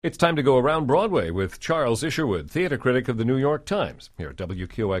It's time to go around Broadway with Charles Isherwood, theater critic of the New York Times, here at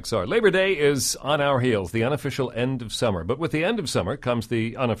WQXR. Labor Day is on our heels, the unofficial end of summer. But with the end of summer comes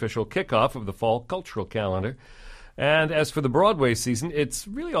the unofficial kickoff of the fall cultural calendar. And as for the Broadway season, it's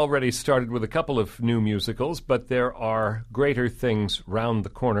really already started with a couple of new musicals, but there are greater things round the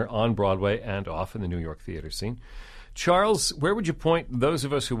corner on Broadway and off in the New York theater scene. Charles, where would you point those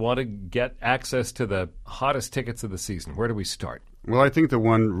of us who want to get access to the hottest tickets of the season? Where do we start? Well, I think the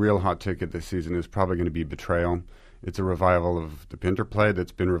one real hot ticket this season is probably going to be Betrayal. It's a revival of the Pinter play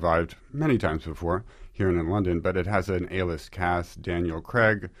that's been revived many times before here and in London, but it has an A-list cast: Daniel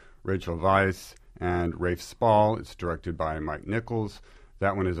Craig, Rachel Weisz, and Rafe Spall. It's directed by Mike Nichols.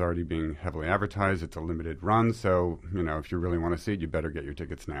 That one is already being heavily advertised. It's a limited run, so, if you really want to see it, you better get your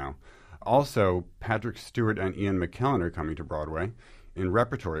tickets now. Also, Patrick Stewart and Ian McKellen are coming to Broadway in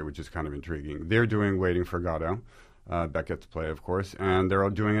Repertory, which is kind of intriguing. They're doing Waiting for Godot, Beckett's play, of course, and they're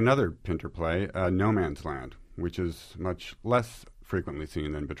doing another Pinter play, No Man's Land, which is much less frequently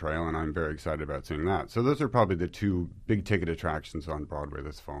seen than Betrayal, and I'm very excited about seeing that. So those are probably the two big-ticket attractions on Broadway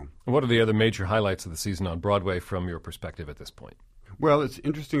this fall. What are the other major highlights of the season on Broadway from your perspective at this point? Well, it's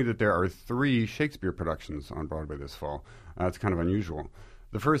interesting that there are 3 Shakespeare productions on Broadway this fall. It's kind of unusual.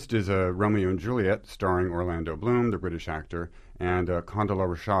 The first is Romeo and Juliet, starring Orlando Bloom, the British actor, and Condola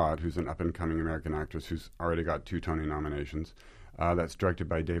Rashad, who's an up-and-coming American actress who's already got 2 Tony nominations. That's directed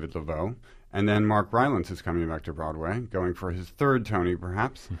by David Laveau. And then Mark Rylance is coming back to Broadway, going for his 3rd Tony,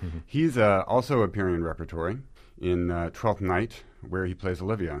 perhaps. He's also appearing in Repertory in Twelfth Night, where he plays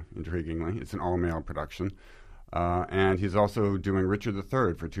Olivia, intriguingly. It's an all-male production. And he's also doing Richard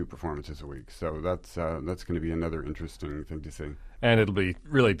III for 2 performances a week. So that's going to be another interesting thing to see. And it'll be,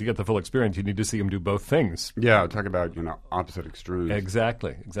 really, to get the full experience, you need to see him do both things. Yeah, talk about, opposite extremes.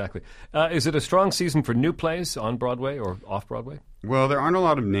 Exactly. Is it a strong season for new plays on Broadway or off Broadway? Well, there aren't a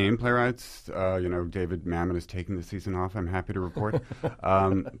lot of name playwrights. David Mamet is taking the season off, I'm happy to report.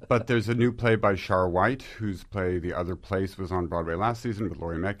 But there's a new play by Shar White, whose play The Other Place was on Broadway last season with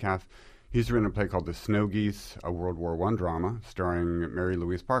Laurie Metcalf. He's written a play called The Snow Geese, a World War I drama starring Mary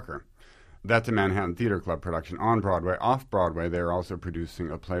Louise Parker. That's a Manhattan Theater Club production on Broadway. Off Broadway, they're also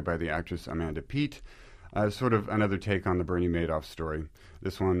producing a play by the actress Amanda Peet, sort of another take on the Bernie Madoff story.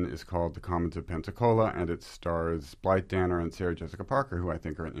 This one is called The Commons of Pensacola, and it stars Blythe Danner and Sarah Jessica Parker, who I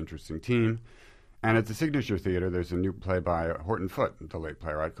think are an interesting team. And at the Signature Theater, there's a new play by Horton Foote, the late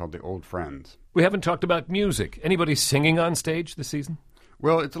playwright, called The Old Friends. We haven't talked about music. Anybody singing on stage this season?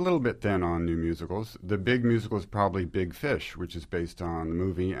 Well, it's a little bit thin on new musicals. The big musical is probably Big Fish, which is based on the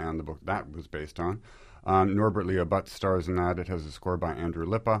movie and the book that was based on. Norbert Leo Butz stars in that. It has a score by Andrew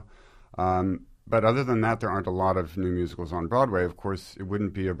Lippa. But other than that, there aren't a lot of new musicals on Broadway. Of course, it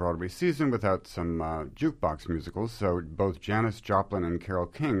wouldn't be a Broadway season without some jukebox musicals. So both Janis Joplin and Carole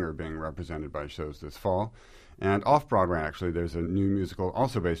King are being represented by shows this fall. And off Broadway, actually, there's a new musical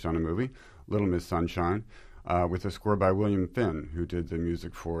also based on a movie, Little Miss Sunshine, with a score by William Finn, who did the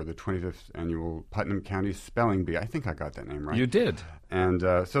music for the 25th annual Putnam County Spelling Bee. I think I got that name right. You did. And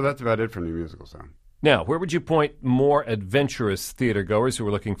so that's about it for new musicals, though. Now, where would you point more adventurous theater goers who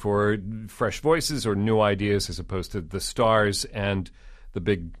are looking for fresh voices or new ideas as opposed to the stars and the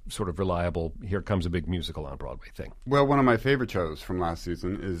big sort of reliable, here comes a big musical on Broadway thing? Well, one of my favorite shows from last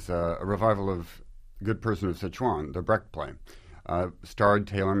season is a revival of Good Person of Sichuan, the Brecht play. Starred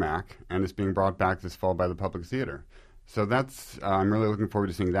Taylor Mack, and is being brought back this fall by the Public Theater. So that's I'm really looking forward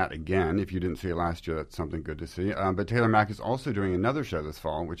to seeing that again. If you didn't see it last year, that's something good to see. But Taylor Mack is also doing another show this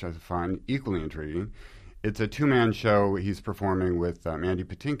fall, which I find equally intriguing. It's a 2-man show he's performing with Mandy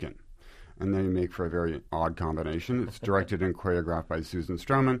Patinkin, and they make for a very odd combination. It's directed and choreographed by Susan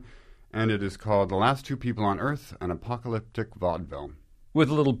Stroman, and it is called The Last Two People on Earth, an Apocalyptic Vaudeville. With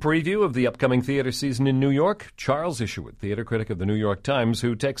a little preview of the upcoming theater season in New York, Charles Isherwood, theater critic of the New York Times,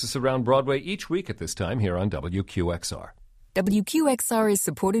 who takes us around Broadway each week at this time here on WQXR. WQXR is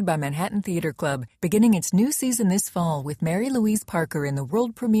supported by Manhattan Theater Club, beginning its new season this fall with Mary Louise Parker in the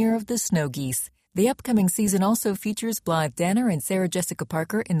world premiere of The Snow Geese. The upcoming season also features Blythe Danner and Sarah Jessica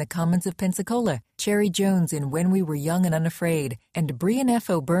Parker in The Commons of Pensacola, Cherry Jones in When We Were Young and Unafraid, and Brian F.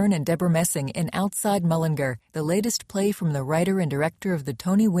 O'Byrne and Deborah Messing in Outside Mullinger, the latest play from the writer and director of the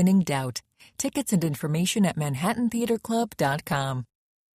Tony-winning Doubt. Tickets and information at manhattantheaterclub.com.